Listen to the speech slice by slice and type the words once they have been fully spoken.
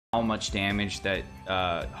much damage that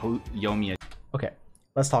Yoimiya. Okay,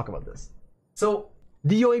 let's talk about this. So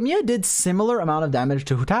the Yoimiya did similar amount of damage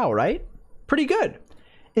to Hu Tao, right? Pretty good.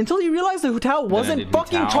 Until you realize the Hu Tao wasn't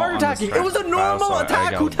fucking charge attacking. It was a normal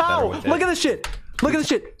attack Hu Tao. Look at this shit. Look at this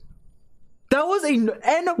shit. That was a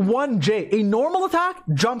N1J, a normal attack,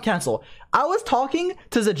 jump cancel. I was talking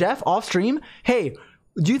to Zajef off stream. Hey,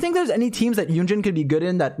 do you think there's any teams that Yunjin could be good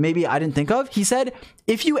in that maybe I didn't think of? He said,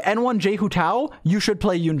 if you N1J Hu Tao, you should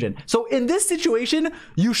play Yunjin. So in this situation,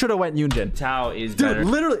 you should have went Yunjin. Tao is dude, better.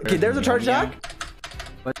 Literally. Okay, there's a charge attack.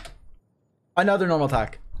 But another normal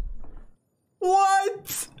attack.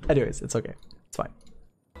 What? Anyways, it's okay. It's fine.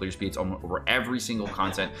 clear speeds over every single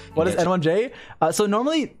content. What is N1J? So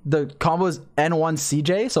normally the combo is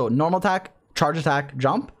N1CJ, so normal attack, charge attack,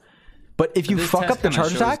 jump. But if you fuck up the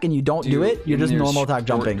charge attack and you don't do it, you're just normal attack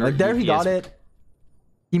jumping. Like there he got it.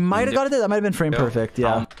 He might have got it there. That might have been frame perfect.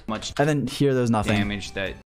 Yeah. And then here there's nothing. Damage that